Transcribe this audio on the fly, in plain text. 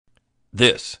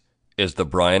This is the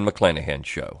Brion McClanahan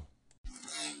Show.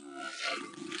 3,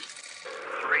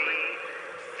 2,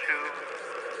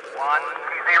 1, 0, 0.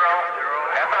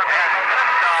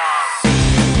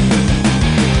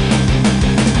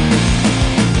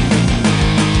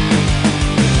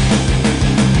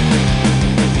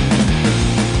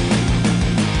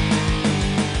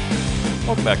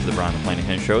 Welcome back to the Brion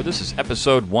McClanahan Show. This is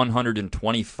episode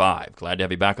 125. Glad to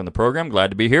have you back on the program.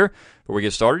 Glad to be here. Before we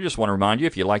get started, just want to remind you,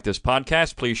 if you like this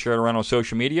podcast, please share it around on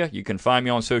social media. You can find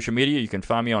me on social media. You can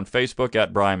find me on Facebook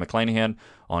at Brion McClanahan,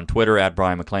 on Twitter at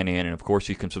Brion McClanahan, and of course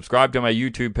you can subscribe to my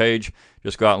YouTube page.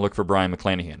 Just go out and look for Brion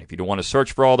McClanahan. If you don't want to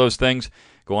search for all those things,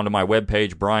 go onto my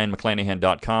webpage,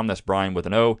 BrionMcClanahan.com. That's Brion with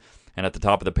an O. And at the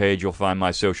top of the page, you'll find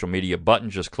my social media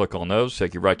buttons. Just click on those,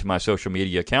 take you right to my social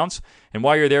media accounts. And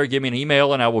while you're there, give me an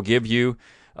email, and I will give you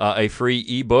a free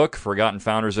ebook, Forgotten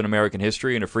Founders in American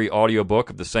History, and a free audiobook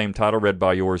of the same title, read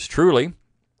by yours truly.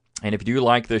 And if you do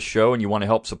like this show and you want to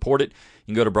help support it,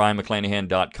 you can go to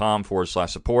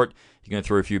BrionMcClanahan.com/support. You can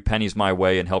throw a few pennies my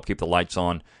way and help keep the lights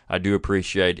on. I do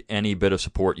appreciate any bit of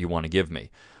support you want to give me.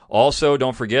 Also,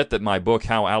 don't forget that my book,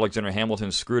 How Alexander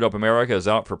Hamilton Screwed Up America, is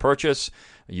out for purchase.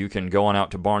 You can go on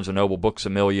out to Barnes & Noble, Books A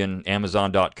Million,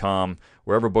 Amazon.com,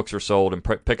 wherever books are sold, and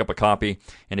pick up a copy.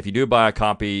 And if you do buy a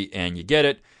copy and you get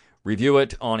it, review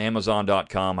it on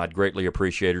Amazon.com. I'd greatly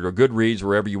appreciate it. Or Goodreads,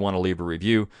 wherever you want to leave a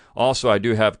review. Also, I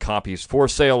do have copies for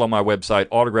sale on my website,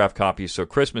 autographed copies. So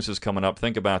Christmas is coming up.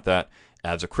 Think about that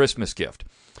as a Christmas gift.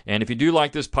 And if you do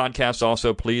like this podcast,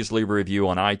 also, please leave a review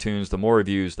on iTunes. The more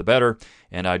reviews, the better.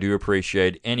 And I do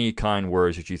appreciate any kind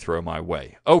words that you throw my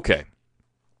way. Okay.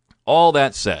 All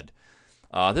that said,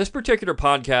 this particular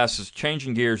podcast is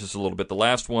changing gears just a little bit. The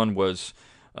last one was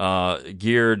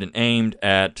geared and aimed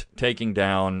at taking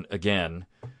down, again,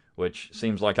 which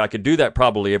seems like I could do that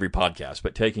probably every podcast,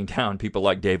 but taking down people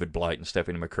like David Blight and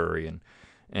Stephanie McCurry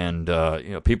and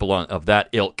people of that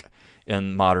ilk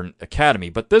in modern academy.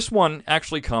 But this one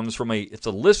actually comes from it's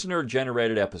a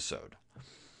listener-generated episode.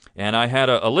 And I had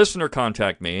a listener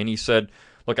contact me, and he said,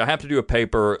 look, I have to do a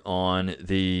paper on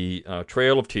the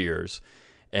Trail of Tears,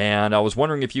 and I was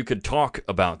wondering if you could talk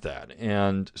about that.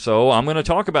 And so I'm going to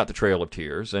talk about the Trail of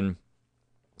Tears and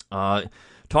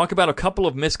talk about a couple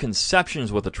of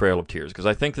misconceptions with the Trail of Tears, because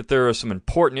I think that there are some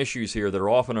important issues here that are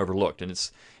often overlooked. And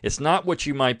it's not what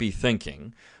you might be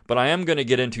thinking, but I am going to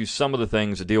get into some of the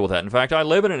things that deal with that. In fact, I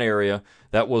live in an area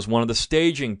that was one of the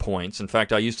staging points. In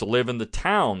fact, I used to live in the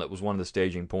town that was one of the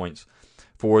staging points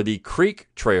for the Creek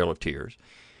Trail of Tears.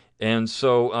 And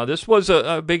so this was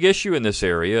a big issue in this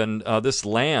area, and this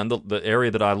land, the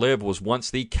area that I live, was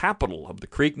once the capital of the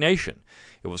Creek Nation.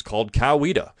 It was called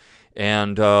Coweta,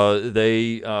 and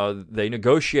they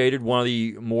negotiated one of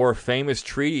the more famous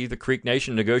treaties. The Creek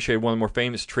Nation negotiated one of the more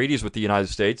famous treaties with the United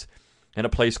States in a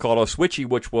place called Oswechee,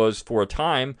 which was, for a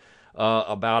time,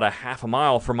 about a half a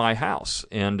mile from my house.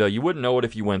 And you wouldn't know it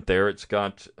if you went there. It's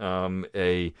got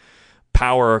a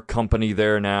power company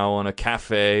there now, and a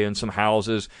cafe and some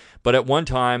houses. But at one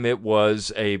time, it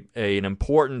was an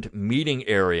important meeting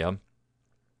area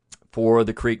for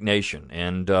the Creek Nation.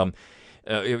 And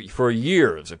for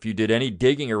years, if you did any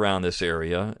digging around this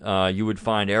area, you would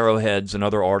find arrowheads and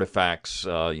other artifacts,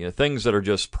 things that are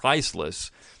just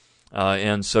priceless.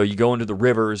 And so you go into the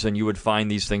rivers, and you would find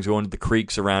these things, go into the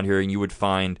creeks around here, and you would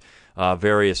find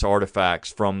various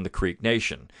artifacts from the Creek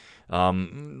Nation. A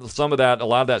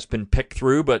lot of that's been picked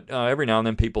through, but every now and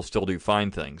then people still do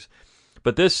find things.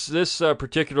 But this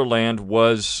particular land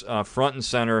was front and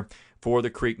center for the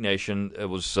Creek Nation. It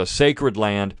was sacred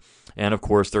land, and of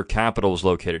course their capital is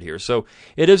located here. So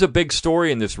it is a big story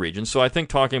in this region. So I think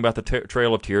talking about the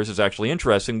Trail of Tears is actually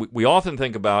interesting. We often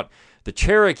think about the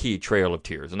Cherokee Trail of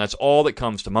Tears, and that's all that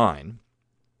comes to mind.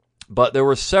 But there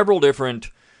were several different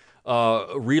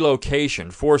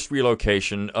forced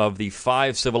relocation of the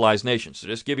 5 civilized nations. So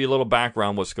just give you a little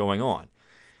background what's going on.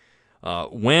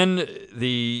 When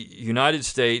the United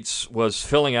States was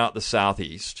filling out the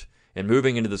Southeast and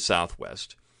moving into the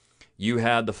Southwest, you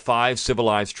had the 5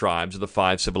 civilized tribes of the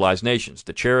 5 civilized nations: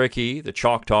 the Cherokee, the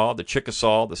Choctaw, the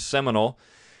Chickasaw, the Seminole,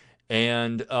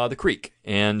 and the Creek.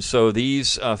 And so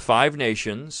these 5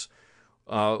 nations,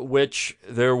 which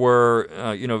there were,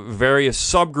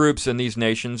 various subgroups in these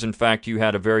nations. In fact, you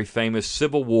had a very famous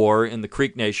civil war in the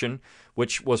Creek Nation,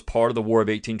 which was part of the War of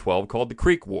 1812, called the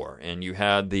Creek War. And you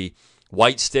had the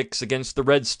White Sticks against the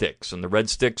Red Sticks, and the Red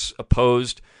Sticks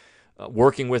opposed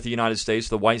working with the United States.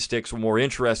 The White Sticks were more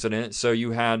interested in it, so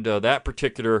you had that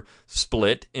particular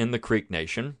split in the Creek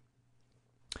Nation.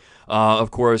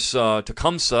 Of course,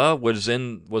 Tecumseh was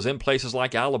in places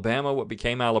like Alabama, what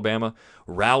became Alabama,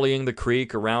 rallying the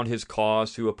Creek around his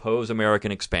cause to oppose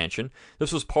American expansion.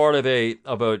 This was part of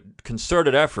a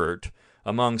concerted effort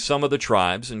among some of the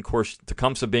tribes, and of course,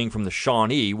 Tecumseh being from the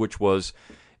Shawnee, which was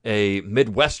a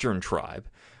Midwestern tribe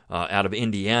out of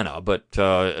Indiana, but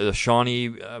the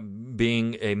Shawnee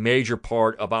being a major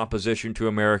part of opposition to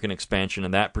American expansion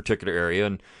in that particular area,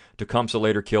 and Tecumseh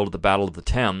later killed at the Battle of the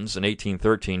Thames in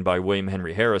 1813 by William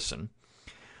Henry Harrison.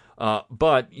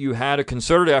 But you had a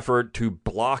concerted effort to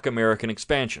block American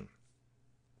expansion.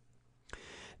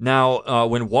 Now,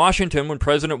 when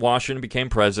President Washington became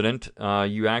president,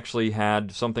 you actually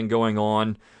had something going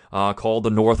on called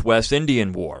the Northwest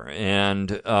Indian War, and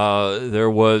there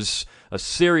was a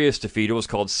serious defeat. It was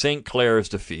called St. Clair's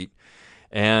defeat,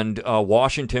 and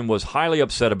Washington was highly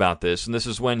upset about this, and this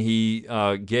is when he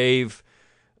gave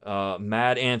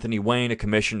Mad Anthony Wayne a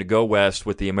commission to go west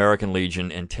with the American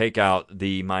Legion and take out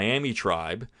the Miami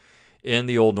tribe in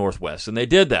the Old Northwest. And they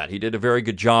did that. He did a very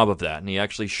good job of that. And he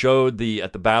actually showed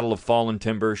at the Battle of Fallen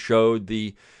Timber, showed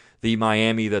the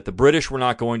Miami that the British were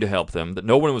not going to help them, that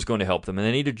no one was going to help them, and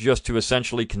they needed just to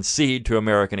essentially concede to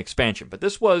American expansion. But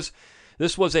this was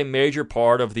a major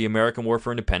part of the American War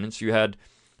for Independence. You had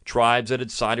tribes that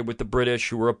had sided with the British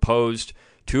who were opposed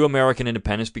to American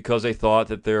independence because they thought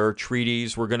that their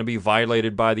treaties were going to be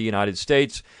violated by the United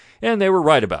States, and they were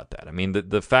right about that. I mean,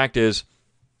 the fact is,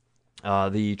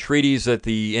 the treaties that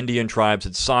the Indian tribes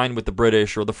had signed with the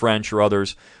British or the French or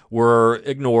others were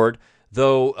ignored,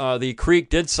 though the Creek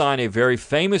did sign a very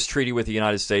famous treaty with the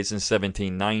United States in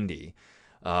 1790,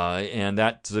 and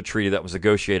that's the treaty that was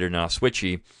negotiated in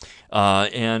Oswego.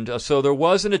 So there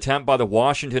was an attempt by the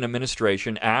Washington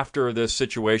administration after this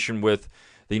situation with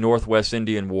the Northwest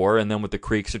Indian War and then with the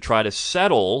Creeks to try to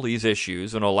settle these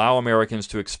issues and allow Americans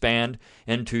to expand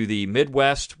into the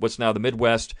Midwest, what's now the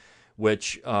Midwest,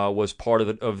 which was part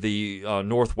of the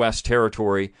Northwest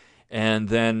Territory, and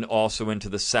then also into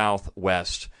the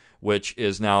Southwest, which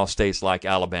is now states like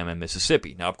Alabama and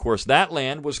Mississippi. Now, of course, that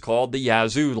land was called the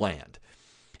Yazoo land.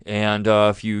 And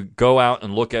if you go out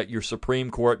and look at your Supreme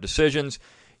Court decisions,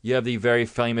 you have the very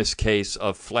famous case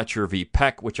of Fletcher v.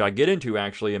 Peck, which I get into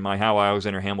actually in my How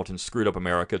Alexander Hamilton Screwed Up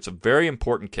America. It's a very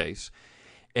important case.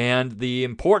 And the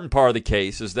important part of the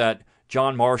case is that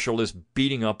John Marshall is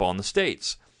beating up on the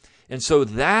states. And so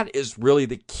that is really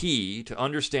the key to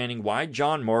understanding why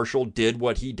John Marshall did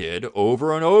what he did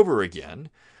over and over again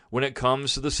when it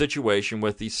comes to the situation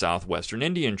with the southwestern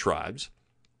Indian tribes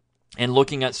and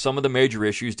looking at some of the major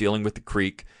issues dealing with the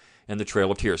Creek and the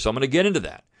Trail of Tears. So I'm going to get into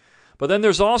that. But then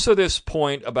there's also this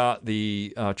point about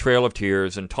the Trail of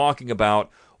Tears and talking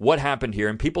about what happened here.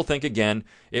 And people think, again,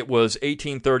 it was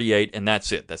 1838 and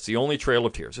that's it. That's the only Trail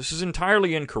of Tears. This is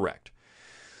entirely incorrect.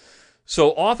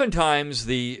 So oftentimes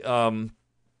the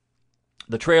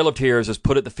Trail of Tears is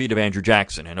put at the feet of Andrew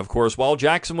Jackson. And of course, while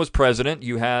Jackson was president,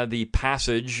 you had the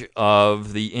passage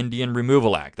of the Indian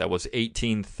Removal Act. That was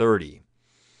 1830.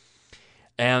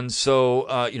 And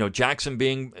so, Jackson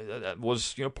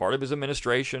was part of his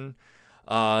administration.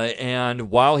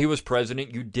 And while he was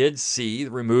president, you did see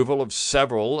the removal of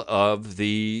several of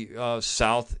the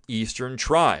southeastern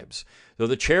tribes. Though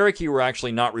the Cherokee were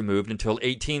actually not removed until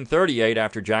 1838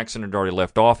 after Jackson had already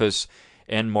left office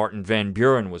and Martin Van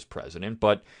Buren was president.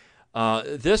 But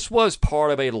this was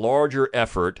part of a larger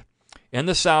effort in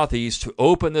the Southeast to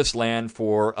open this land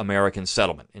for American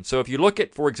settlement. And so if you look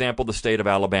at, for example, the state of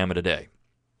Alabama today,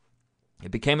 it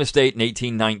became a state in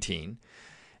 1819,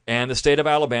 and the state of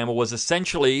Alabama was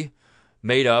essentially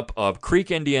made up of Creek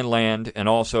Indian land and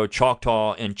also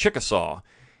Choctaw and Chickasaw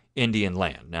Indian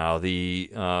land. Now,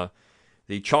 the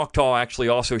Choctaw actually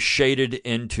also shaded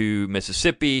into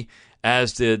Mississippi,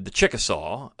 as did the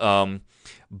Chickasaw.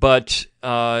 But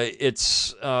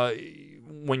it's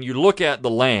when you look at the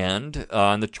land,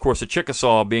 and of course the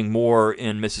Chickasaw being more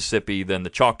in Mississippi than the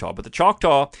Choctaw, but the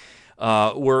Choctaw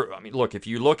if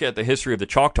you look at the history of the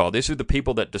Choctaw, these are the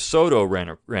people that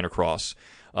DeSoto ran across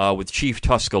with Chief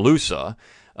Tuscaloosa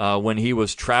when he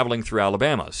was traveling through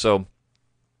Alabama. So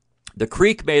the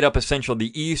Creek made up essentially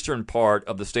the eastern part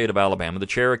of the state of Alabama, the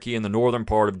Cherokee in the northern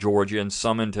part of Georgia, and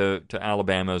some into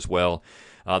Alabama as well,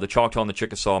 the Choctaw and the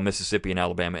Chickasaw, Mississippi and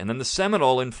Alabama, and then the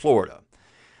Seminole in Florida.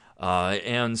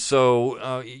 And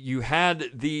so you had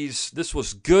this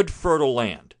was good, fertile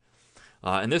land.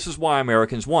 And this is why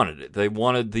Americans wanted it. They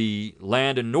wanted the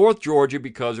land in North Georgia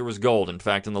because there was gold. In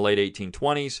fact, in the late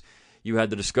 1820s, you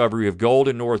had the discovery of gold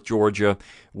in North Georgia,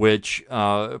 which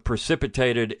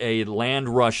precipitated a land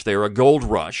rush there, a gold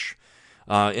rush.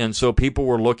 And so people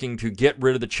were looking to get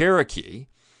rid of the Cherokee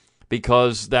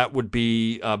because that would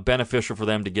be beneficial for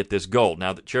them to get this gold.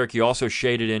 Now, the Cherokee also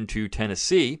shaded into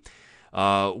Tennessee,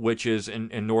 which is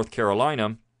in North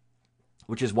Carolina,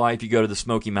 which is why if you go to the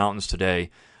Smoky Mountains today,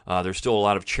 there's still a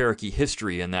lot of Cherokee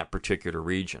history in that particular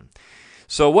region.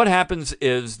 So what happens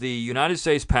is the United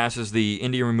States passes the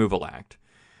Indian Removal Act.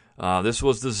 This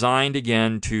was designed,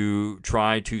 again, to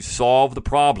try to solve the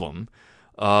problem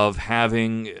of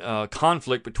having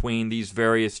conflict between these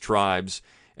various tribes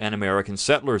and American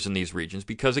settlers in these regions,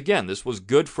 because, again, this was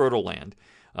good, fertile land.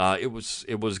 It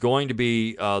was going to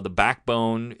be the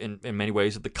backbone in many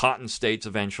ways of the cotton states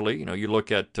eventually. You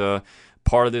look at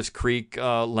part of this Creek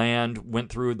land went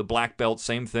through the Black Belt.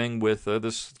 Same thing with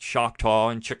this Choctaw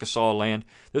and Chickasaw land.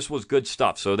 This was good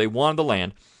stuff. So they wanted the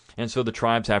land, and so the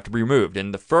tribes have to be removed.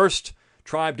 And the first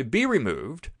tribe to be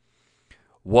removed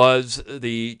was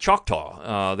the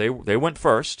Choctaw. They went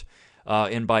first,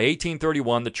 and by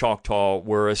 1831, the Choctaw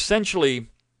were essentially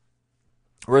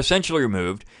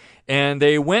removed. And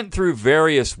they went through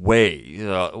various ways,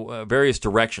 various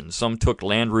directions. Some took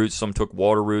land routes, some took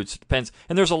water routes. It depends.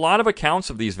 And there's a lot of accounts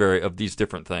of these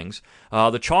different things.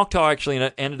 The Choctaw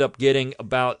actually ended up getting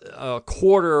about a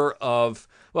quarter of,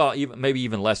 well, maybe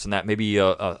even less than that, maybe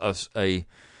a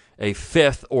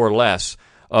fifth or less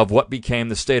of what became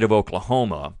the state of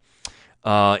Oklahoma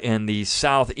in the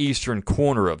southeastern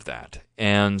corner of that.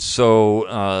 And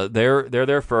so they're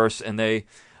there first, and they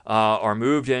are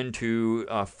moved into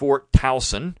Fort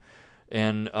Towson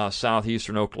in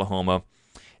southeastern Oklahoma.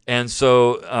 And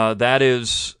so that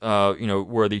is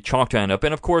where the Choctaw end up.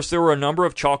 And, of course, there were a number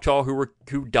of Choctaw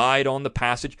who died on the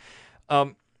passage.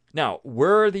 Now,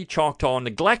 were the Choctaw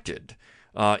neglected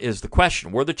is the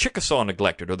question. Were the Chickasaw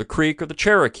neglected, or the Creek, or the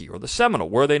Cherokee, or the Seminole?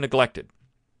 Were they neglected?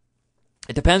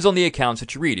 It depends on the accounts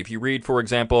that you read. If you read, for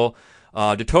example,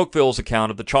 de Tocqueville's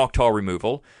account of the Choctaw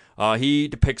removal, he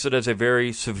depicts it as a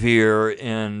very severe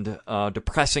and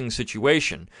depressing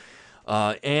situation.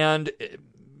 And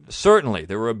certainly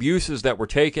there were abuses that were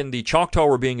taken. The Choctaw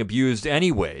were being abused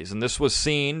anyways, and this was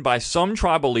seen by some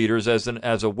tribal leaders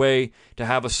as a way to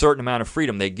have a certain amount of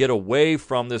freedom. They get away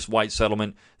from this white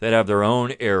settlement. They'd have their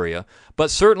own area.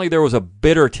 But certainly there was a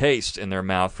bitter taste in their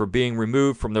mouth for being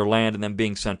removed from their land and then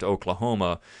being sent to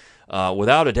Oklahoma,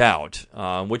 without a doubt,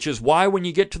 which is why when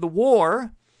you get to the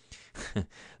war...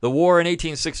 The war in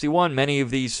 1861, many of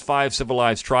these 5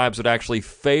 civilized tribes would actually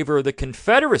favor the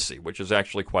Confederacy, which is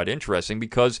actually quite interesting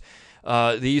because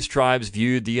these tribes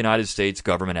viewed the United States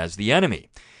government as the enemy.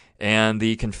 And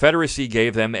the Confederacy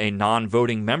gave them a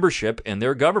non-voting membership in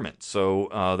their government.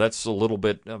 So that's a little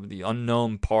bit of the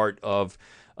unknown part of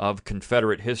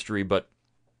Confederate history. But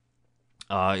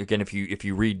again, if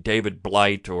you read David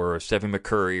Blight or Stephen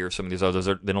McCurry or some of these others,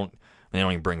 they don't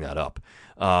even bring that up.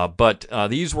 But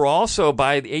these were also,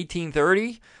 by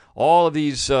 1830, all of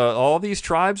these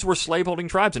tribes were slaveholding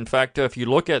tribes. In fact, if you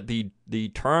look at the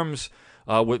terms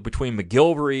between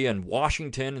McGilvery and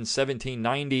Washington in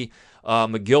 1790,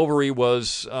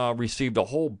 McGilvery received a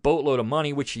whole boatload of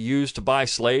money, which he used to buy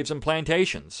slaves and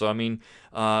plantations. So, I mean,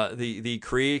 the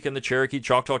Creek and the Cherokee,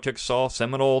 Choctaw, Chickasaw,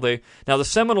 Seminole, now the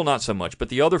Seminole not so much, but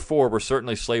the other 4 were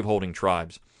certainly slaveholding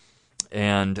tribes.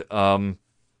 And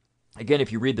again,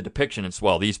 if you read the depiction, it's,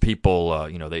 well, these people,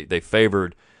 they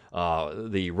favored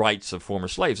the rights of former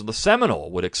slaves. So the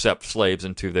Seminole would accept slaves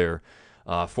into their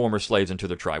former slaves into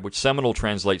their tribe, which Seminole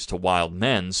translates to wild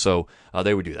men, so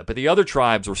they would do that. But the other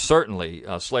tribes were certainly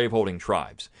slaveholding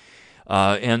tribes.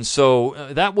 And so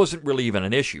that wasn't really even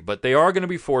an issue, but they are going to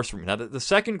be forced. Now, the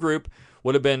second group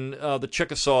would have been the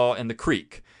Chickasaw and the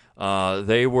Creek.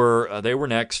 They were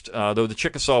next, though the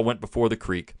Chickasaw went before the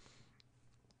Creek.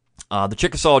 The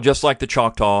Chickasaw, just like the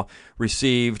Choctaw,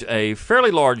 received a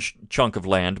fairly large chunk of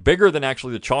land, bigger than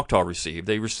actually the Choctaw received.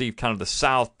 They received kind of the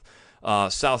south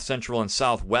central and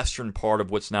southwestern part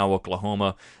of what's now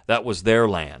Oklahoma. That was their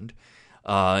land,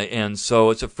 and so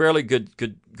it's a fairly good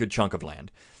chunk of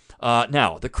land.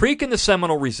 Now, the Creek and the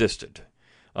Seminole resisted.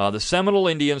 The Seminole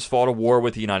Indians fought a war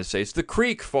with the United States. The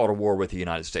Creek fought a war with the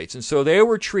United States, and so they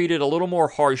were treated a little more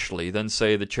harshly than,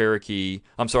 say, the Choctaw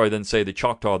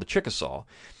or the Chickasaw.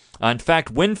 In fact,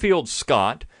 Winfield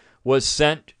Scott was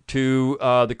sent to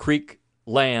the Creek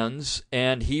lands,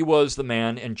 and he was the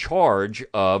man in charge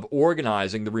of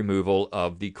organizing the removal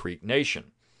of the Creek Nation.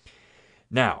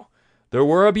 Now, there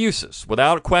were abuses.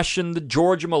 Without question, the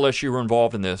Georgia militia who were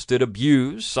involved in this did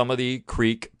abuse some of the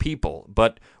Creek people.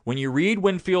 But when you read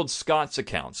Winfield Scott's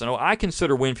accounts, and I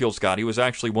consider Winfield Scott, he was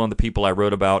actually one of the people I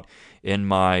wrote about in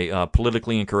my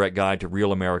Politically Incorrect Guide to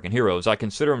Real American Heroes. I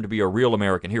consider him to be a real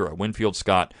American hero. Winfield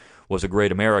Scott was a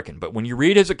great American. But when you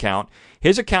read his account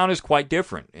is quite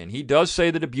different. And he does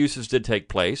say that abuses did take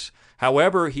place.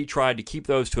 However, he tried to keep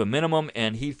those to a minimum,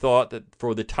 and he thought that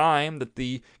for the time that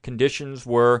the conditions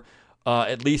were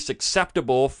at least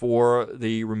acceptable for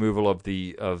the removal of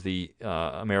the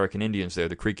American Indians there,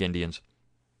 the Creek Indians,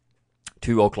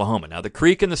 to Oklahoma. Now, the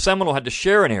Creek and the Seminole had to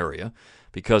share an area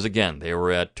because, again, they were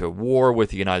at war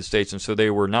with the United States, and so they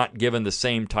were not given the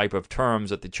same type of terms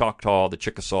that the Choctaw, the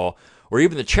Chickasaw, or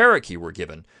even the Cherokee were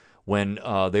given when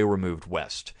they were moved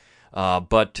west.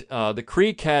 But the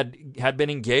Creek had been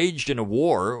engaged in a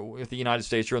war with the United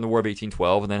States during the War of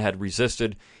 1812 and then had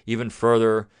resisted even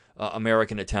further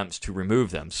American attempts to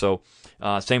remove them. So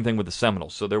same thing with the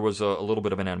Seminoles. So there was a little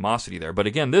bit of an animosity there. But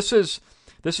again, this is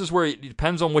where it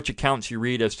depends on which accounts you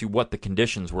read as to what the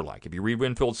conditions were like. If you read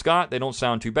Winfield Scott, they don't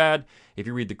sound too bad. If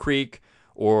you read the Creek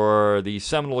or the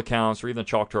Seminole accounts or even the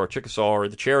Choctaw or Chickasaw or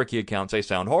the Cherokee accounts, they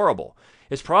sound horrible.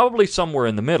 It's probably somewhere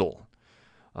in the middle.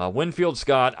 Winfield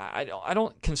Scott, I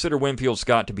don't consider Winfield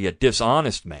Scott to be a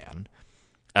dishonest man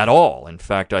at all. In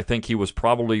fact, I think he was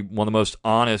probably one of the most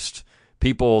honest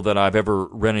people that I've ever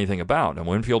read anything about. And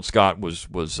Winfield Scott was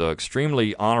an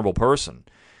extremely honorable person.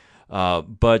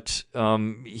 But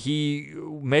he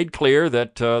made clear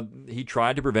that he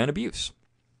tried to prevent abuse.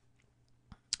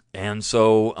 And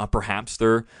so perhaps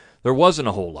there wasn't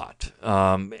a whole lot.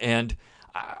 And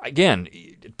again,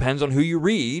 it depends on who you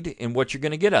read and what you're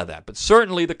going to get out of that. But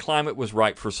certainly the climate was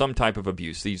ripe for some type of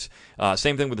abuse. These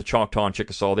same thing with the Choctaw and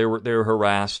Chickasaw. They were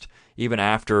harassed even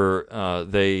after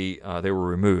they were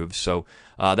removed. So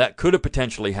that could have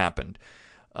potentially happened.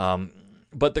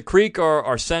 But the Creek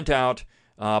are sent out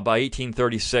by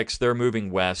 1836. They're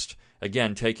moving west,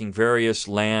 again, taking various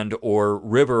land or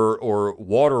river or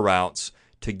water routes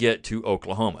to get to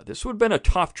Oklahoma. This would have been a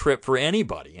tough trip for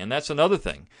anybody, and that's another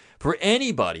thing. For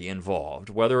anybody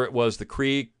involved, whether it was the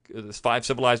Creek, the 5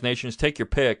 civilized nations, take your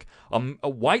pick, a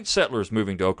white settlers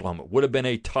moving to Oklahoma would have been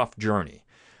a tough journey,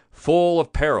 full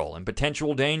of peril and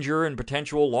potential danger and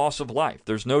potential loss of life.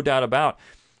 There's no doubt about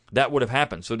that would have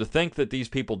happened. So to think that these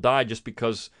people died just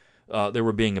because they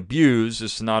were being abused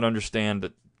is to not understand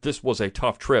that this was a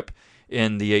tough trip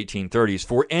in the 1830s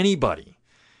for anybody.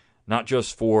 Not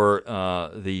just for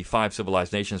the 5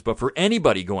 civilized nations, but for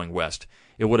anybody going west,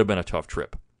 it would have been a tough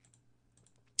trip.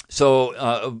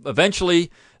 So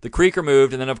eventually, the Creek are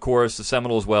moved, and then, of course, the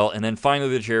Seminole as well, and then finally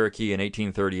the Cherokee in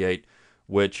 1838,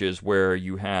 which is where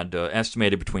you had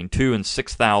estimated between 2,000 and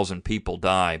 6,000 people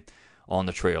die on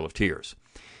the Trail of Tears.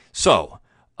 So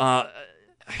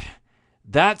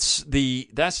that's the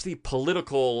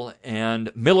political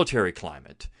and military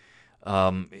climate.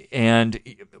 And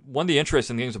one of the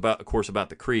interesting things about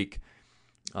the Creek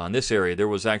in this area, there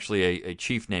was actually a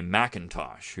chief named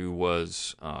McIntosh who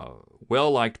was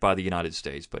well liked by the United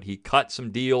States, but he cut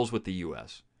some deals with the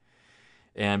U.S.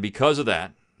 And because of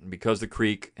that, because the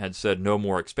Creek had said no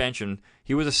more expansion,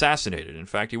 he was assassinated. In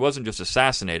fact, he wasn't just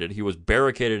assassinated, he was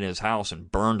barricaded in his house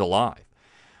and burned alive.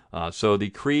 So the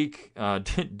Creek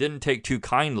didn't take too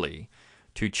kindly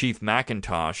to Chief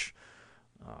McIntosh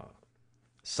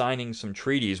signing some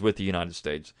treaties with the United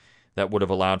States that would have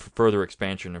allowed for further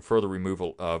expansion and further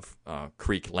removal of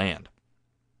Creek land.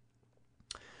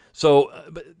 So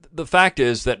the fact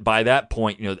is that by that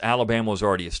point, Alabama was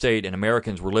already a state, and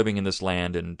Americans were living in this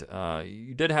land, and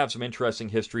you did have some interesting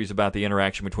histories about the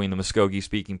interaction between the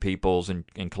Muskogee-speaking peoples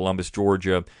in Columbus,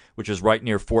 Georgia, which is right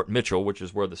near Fort Mitchell, which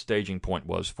is where the staging point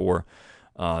was for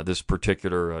this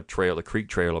particular trail, the Creek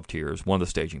Trail of Tears, one of the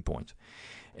staging points.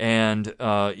 And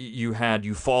you had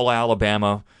Eufaula,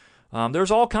 Alabama.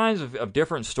 There's all kinds of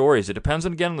different stories. It depends,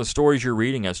 again, on the stories you're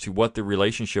reading as to what the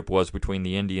relationship was between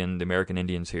the American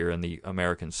Indians here and the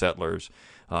American settlers.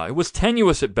 It was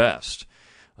tenuous at best.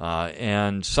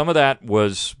 And some of that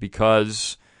was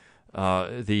because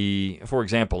for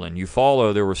example, in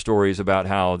Eufaula, there were stories about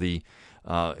how the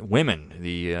women,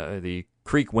 the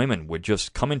Creek women, would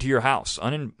just come into your house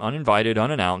uninvited,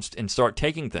 unannounced, and start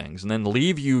taking things, and then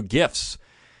leave you gifts,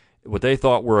 what they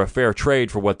thought were a fair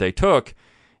trade for what they took.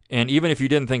 And even if you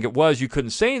didn't think it was, you couldn't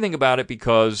say anything about it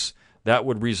because that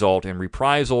would result in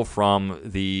reprisal from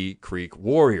the Creek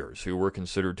warriors, who were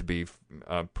considered to be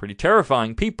pretty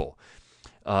terrifying people.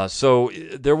 So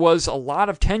there was a lot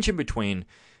of tension between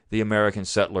the American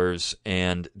settlers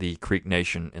and the Creek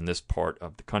Nation in this part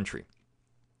of the country.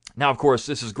 Now, of course,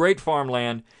 this is great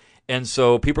farmland, and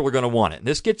so people are going to want it. And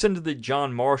this gets into the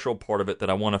John Marshall part of it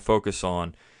that I want to focus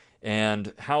on,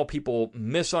 and how people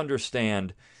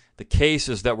misunderstand the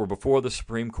cases that were before the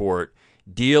Supreme Court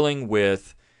dealing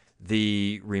with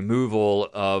the removal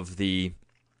of the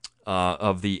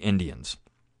Indians.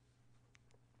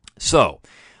 So,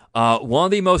 One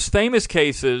of the most famous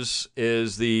cases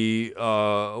is the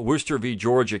Worcester v.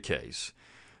 Georgia case,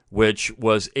 which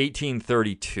was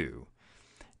 1832.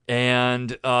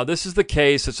 And this is the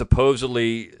case that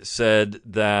supposedly said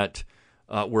that,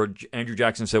 where Andrew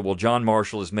Jackson said, well, John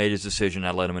Marshall has made his decision,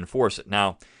 I let him enforce it.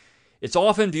 Now, it's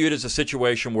often viewed as a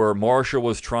situation where Marshall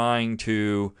was trying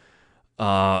to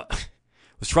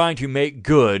make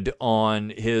good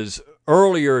on his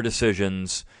earlier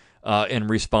decisions in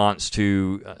response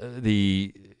to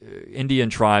the Indian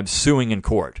tribes suing in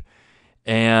court.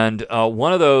 And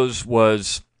one of those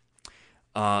was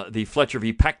the Fletcher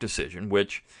v. Peck decision,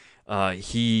 which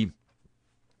he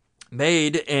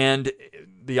made, and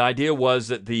the idea was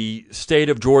that the state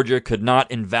of Georgia could not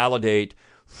invalidate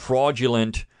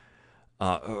fraudulent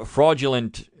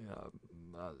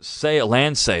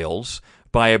land sales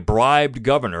by a bribed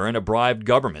governor and a bribed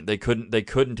government. They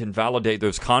couldn't invalidate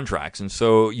those contracts, and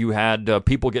so you had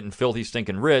people getting filthy,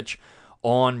 stinking rich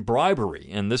on bribery.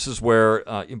 And this is where,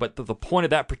 but the point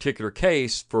of that particular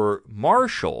case for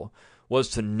Marshall was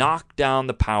to knock down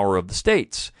the power of the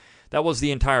states. That was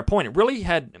the entire point. It really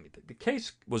had, the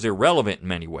case was irrelevant in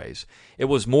many ways. It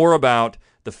was more about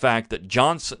the fact that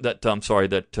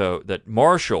that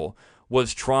Marshall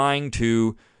was trying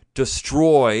to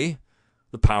destroy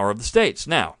the power of the states.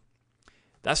 Now,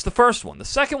 that's the first one. The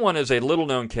second one is a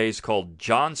little-known case called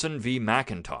Johnson v.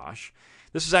 McIntosh.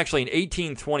 This is actually an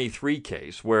 1823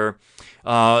 case where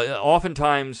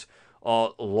oftentimes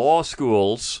law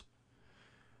schools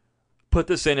put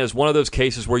this in as one of those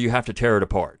cases where you have to tear it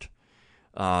apart.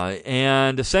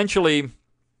 And essentially,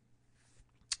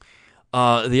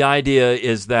 the idea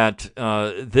is that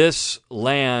this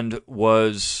land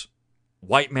was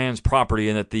white man's property,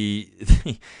 and that the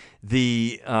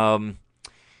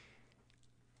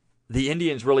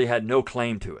Indians really had no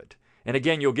claim to it. And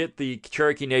again, you'll get the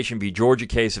Cherokee Nation v. Georgia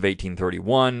case of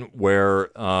 1831, where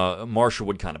Marshall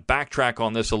would kind of backtrack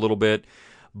on this a little bit.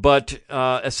 But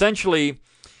essentially,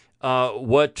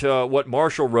 what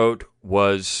Marshall wrote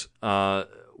was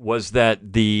that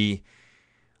the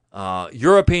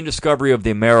European discovery of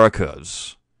the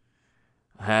Americas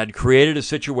had created a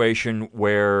situation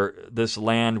where this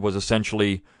land was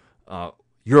essentially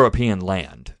European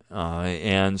land,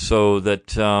 and so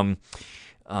that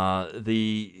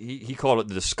he called it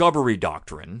the Discovery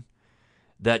Doctrine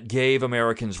that gave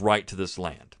Americans right to this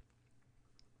land.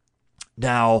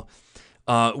 Now,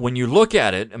 when you look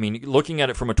at it, looking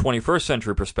at it from a 21st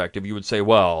century perspective, you would say,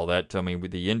 well,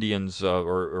 the Indians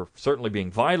are certainly being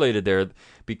violated there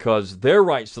because their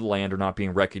rights to the land are not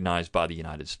being recognized by the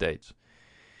United States.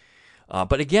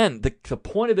 But again, the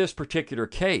point of this particular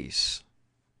case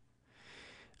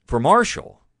for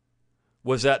Marshall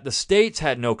was that the states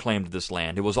had no claim to this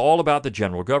land. It was all about the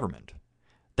general government.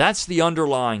 That's the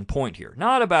underlying point here.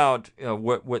 Not about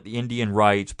what the Indian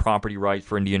rights, property rights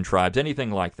for Indian tribes,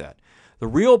 anything like that. The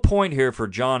real point here for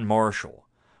John Marshall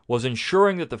was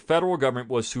ensuring that the federal government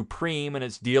was supreme in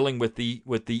its dealing with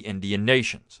the Indian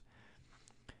nations.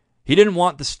 He didn't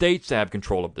want the states to have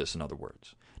control of this, in other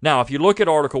words. Now, if you look at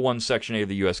Article 1, Section 8 of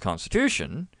the U.S.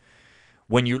 Constitution,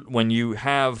 when you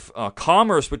have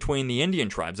commerce between the Indian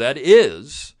tribes, that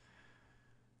is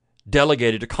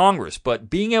delegated to Congress.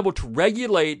 But being able to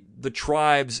regulate the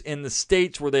tribes in the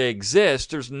states where they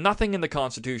exist, there's nothing in the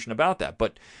Constitution about that.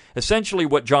 But essentially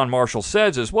what John Marshall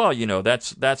says is, well,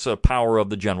 that's a power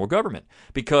of the general government,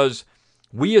 because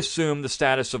we assumed the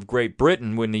status of Great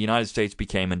Britain when the United States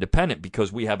became independent,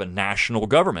 because we have a national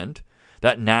government.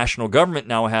 That national government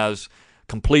now has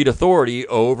complete authority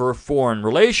over foreign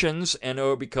relations,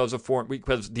 and because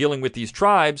dealing with these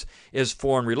tribes is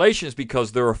foreign relations,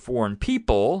 because they're a foreign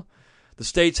people, the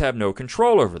states have no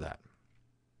control over that.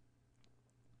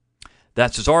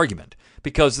 That's his argument,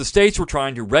 because the states were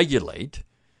trying to regulate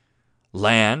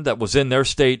land that was in their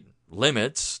state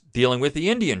limits dealing with the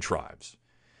Indian tribes.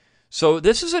 So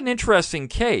this is an interesting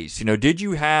case. Did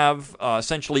you have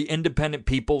essentially independent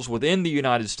peoples within the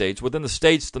United States, within the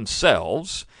states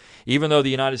themselves, even though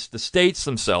the states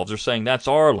themselves are saying that's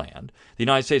our land? The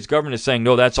United States government is saying,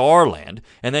 no, that's our land.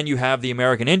 And then you have the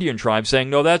American Indian tribe saying,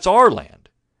 no, that's our land.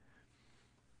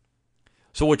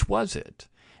 So which was it?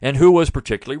 And who was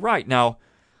particularly right? Now,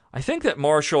 I think that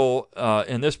Marshall,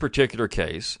 in this particular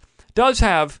case, does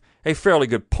have a fairly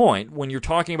good point when you're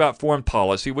talking about foreign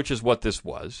policy, which is what this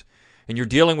was, and you're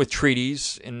dealing with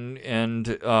treaties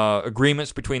and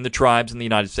agreements between the tribes and the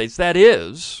United States. That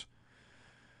is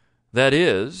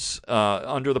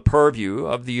under the purview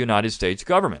of the United States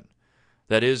government.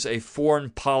 That is a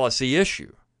foreign policy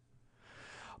issue.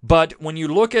 But when you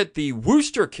look at the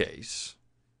Worcester case,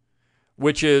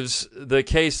 which is the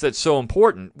case that's so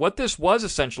important. What this was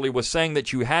essentially was saying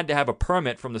that you had to have a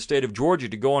permit from the state of Georgia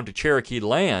to go onto Cherokee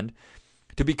land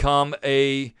to become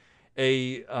a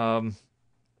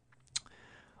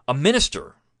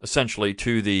minister, essentially,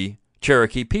 to the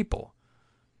Cherokee people.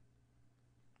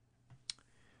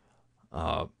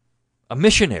 A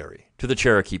missionary to the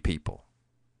Cherokee people.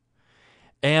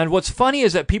 And what's funny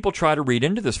is that people try to read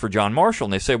into this for John Marshall,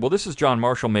 and they say, well, this is John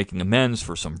Marshall making amends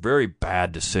for some very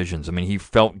bad decisions. I mean, he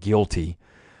felt guilty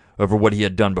over what he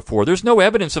had done before. There's no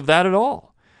evidence of that at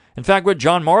all. In fact, what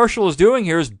John Marshall is doing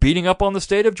here is beating up on the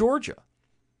state of Georgia,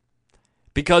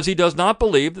 because he does not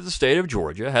believe that the state of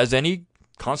Georgia has any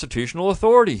constitutional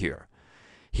authority here.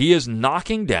 He is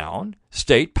knocking down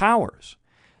state powers.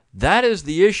 That is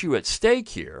the issue at stake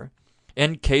here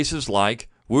in cases like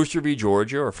Worcester v.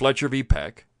 Georgia, or Fletcher v.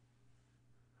 Peck,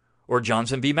 or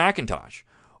Johnson v. McIntosh,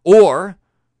 or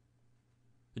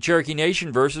the Cherokee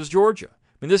Nation versus Georgia. I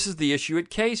mean, this is the issue at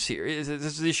case here. This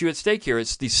is the issue at stake here.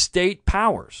 It's the state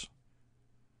powers.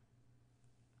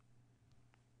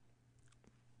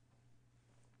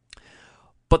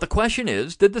 But the question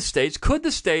is, could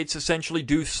the states essentially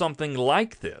do something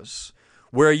like this,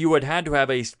 where you would had to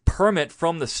have a permit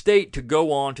from the state to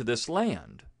go on to this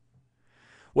land?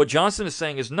 What Johnson is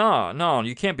saying is, no,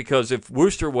 you can't, because if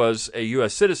Worcester was a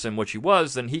U.S. citizen, which he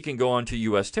was, then he can go onto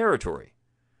U.S. territory.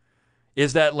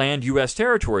 Is that land U.S.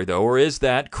 territory, though, or is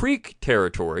that Creek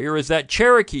territory, or is that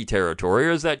Cherokee territory,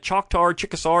 or is that Choctaw,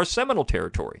 Chickasaw, Seminole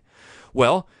territory?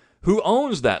 Well, who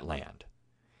owns that land?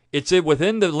 It's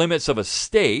within the limits of a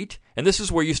state, and this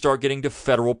is where you start getting to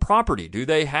federal property. Do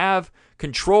they have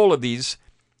control of these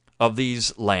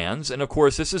lands? And, of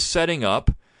course, this is setting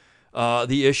up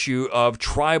the issue of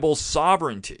tribal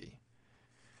sovereignty,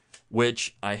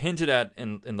 which I hinted at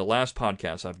in the last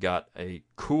podcast. I've got a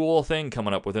cool thing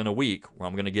coming up within a week where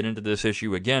I'm going to get into this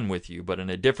issue again with you, but in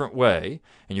a different way,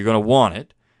 and you're going to want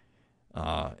it.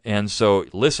 And so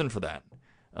listen for that.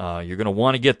 You're going to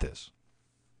want to get this.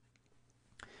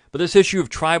 But this issue of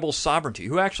tribal sovereignty,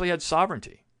 who actually had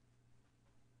sovereignty?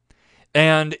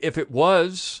 And if it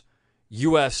was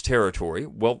U.S. territory,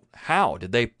 well, how?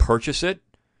 Did they purchase it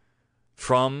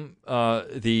from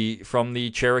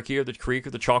the Cherokee or the Creek or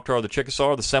the Choctaw or the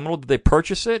Chickasaw or the Seminole? Did they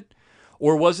purchase it?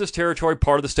 Or was this territory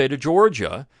part of the state of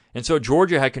Georgia? And so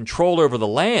Georgia had control over the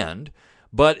land,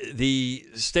 but the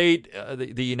state,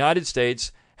 the United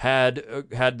States, had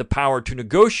the power to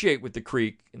negotiate with the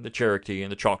Creek and the Cherokee and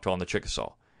the Choctaw and the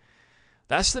Chickasaw.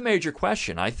 That's the major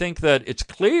question. I think that it's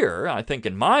clear,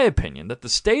 in my opinion, that the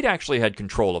state actually had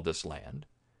control of this land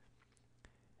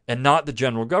and not the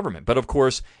general government. But of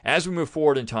course, as we move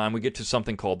forward in time, we get to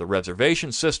something called the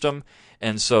reservation system.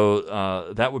 And so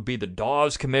that would be the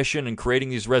Dawes Commission in creating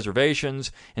these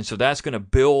reservations. And so that's going to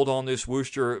build on this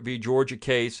Worcester v. Georgia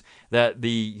case that the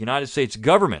United States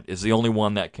government is the only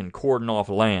one that can cordon off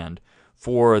land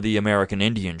for the American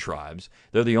Indian tribes.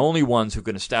 They're the only ones who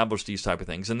can establish these type of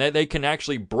things. And they can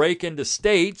actually break into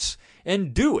states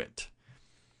and do it.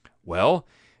 Well,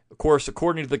 of course,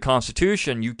 according to the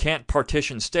Constitution, you can't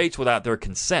partition states without their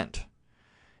consent.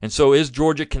 And so is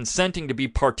Georgia consenting to be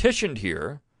partitioned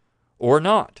here or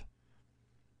not?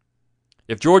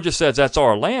 If Georgia says that's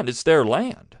our land, it's their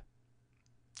land.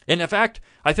 And in fact,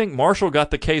 I think Marshall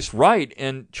got the case right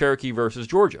in Cherokee versus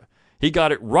Georgia. He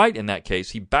got it right in that case.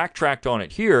 He backtracked on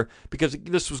it here because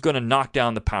this was going to knock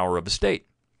down the power of the state.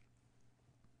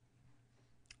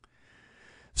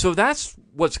 So that's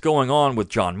what's going on with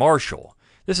John Marshall.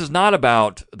 This is not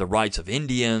about the rights of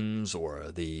Indians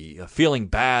or the feeling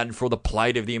bad for the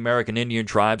plight of the American Indian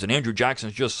tribes. And Andrew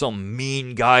Jackson's just some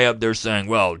mean guy up there saying,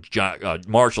 well,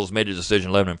 Marshall's made a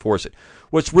decision, let him enforce it.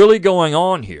 What's really going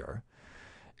on here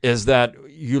is that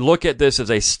you look at this as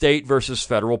a state versus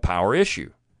federal power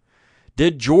issue.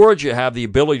 Did Georgia have the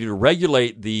ability to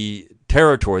regulate the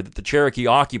territory that the Cherokee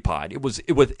occupied? It was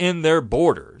within their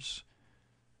borders.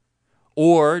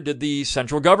 Or did the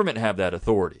central government have that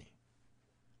authority?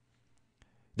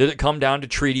 Did it come down to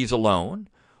treaties alone?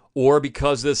 Or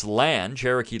because this land,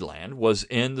 Cherokee land, was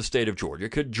in the state of Georgia,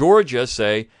 could Georgia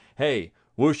say, hey,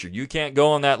 Worcester, you can't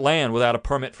go on that land without a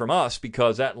permit from us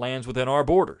because that land's within our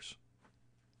borders?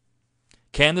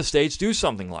 Can the states do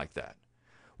something like that?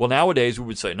 Well, nowadays we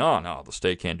would say, no, the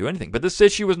state can't do anything. But this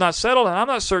issue was not settled, and I'm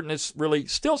not certain it's really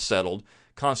still settled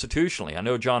constitutionally. I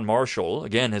know John Marshall,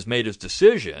 again, has made his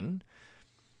decision,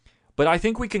 but I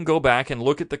think we can go back and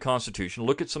look at the Constitution,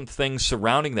 look at some things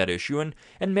surrounding that issue,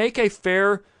 and make a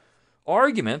fair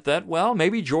argument that, well,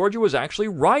 maybe Georgia was actually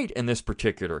right in this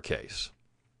particular case.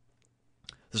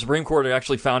 The Supreme Court had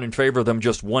actually found in favor of them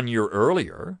just 1 year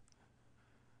earlier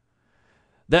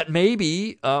that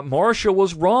maybe Marshall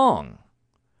was wrong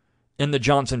in the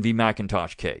Johnson v.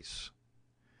 McIntosh case.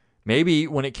 Maybe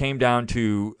when it came down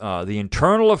to the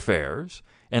internal affairs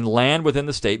and land within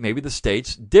the state, maybe the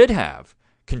states did have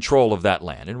control of that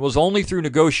land. And it was only through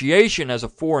negotiation as a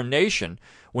foreign nation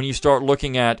when you start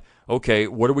looking at, okay,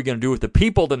 what are we going to do with the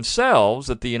people themselves,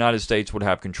 that the United States would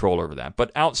have control over that.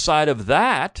 But outside of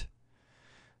that,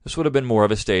 this would have been more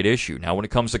of a state issue. Now, when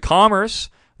it comes to commerce,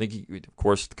 I think, of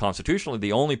course, constitutionally,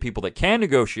 the only people that can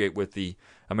negotiate with the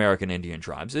American Indian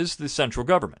tribes is the central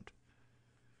government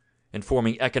in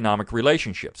forming economic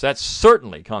relationships. That's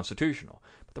certainly constitutional.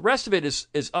 But the rest of it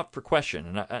is up for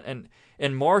question.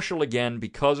 And Marshall, again,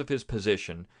 because of his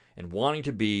position and wanting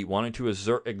to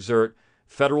exert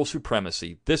federal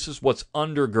supremacy, this is what's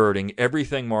undergirding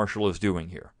everything Marshall is doing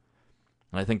here.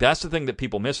 And I think that's the thing that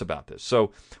people miss about this.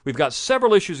 So we've got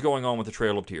several issues going on with the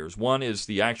Trail of Tears. One is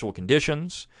the actual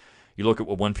conditions. You look at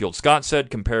what Winfield Scott said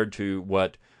compared to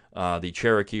what the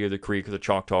Cherokee or the Creek or the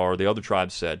Choctaw or the other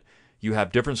tribes said. You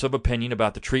have difference of opinion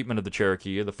about the treatment of the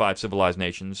Cherokee or the 5 civilized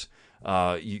nations.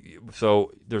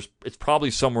 So it's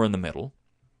probably somewhere in the middle.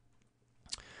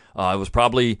 It was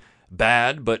probably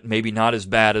bad, but maybe not as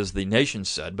bad as the nation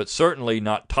said, but certainly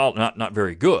not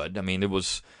very good. I mean, it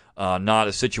was not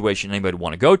a situation anybody would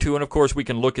want to go to. And, of course, we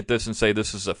can look at this and say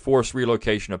this is a forced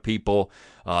relocation of people.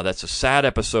 That's a sad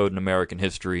episode in American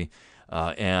history,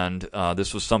 and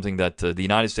this was something that the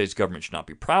United States government should not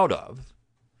be proud of.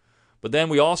 But then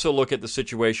we also look at the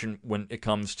situation when it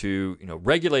comes to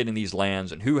regulating these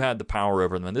lands and who had the power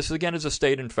over them. And this, again, is a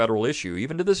state and federal issue.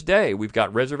 Even to this day, we've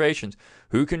got reservations.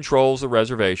 Who controls the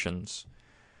reservations?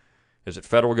 Is it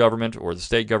federal government or the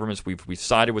state governments? We've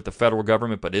sided with the federal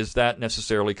government, but is that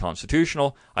necessarily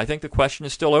constitutional? I think the question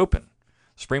is still open.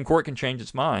 The Supreme Court can change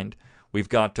its mind. We've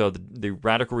got the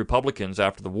radical Republicans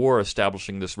after the war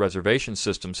establishing this reservation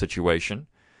system situation.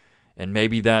 And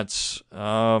maybe that's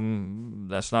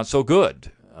not so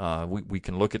good. We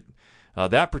can look at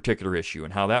that particular issue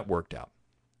and how that worked out.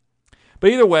 But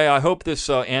either way, I hope this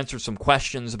answered some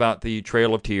questions about the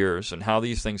Trail of Tears and how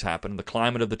these things happened, the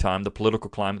climate of the time, the political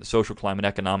climate, the social climate,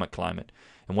 economic climate,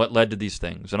 and what led to these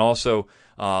things. And also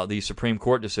the Supreme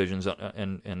Court decisions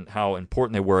and how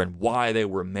important they were and why they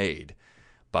were made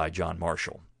by John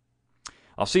Marshall.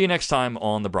 I'll see you next time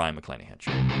on The Brion McClanahan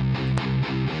Show.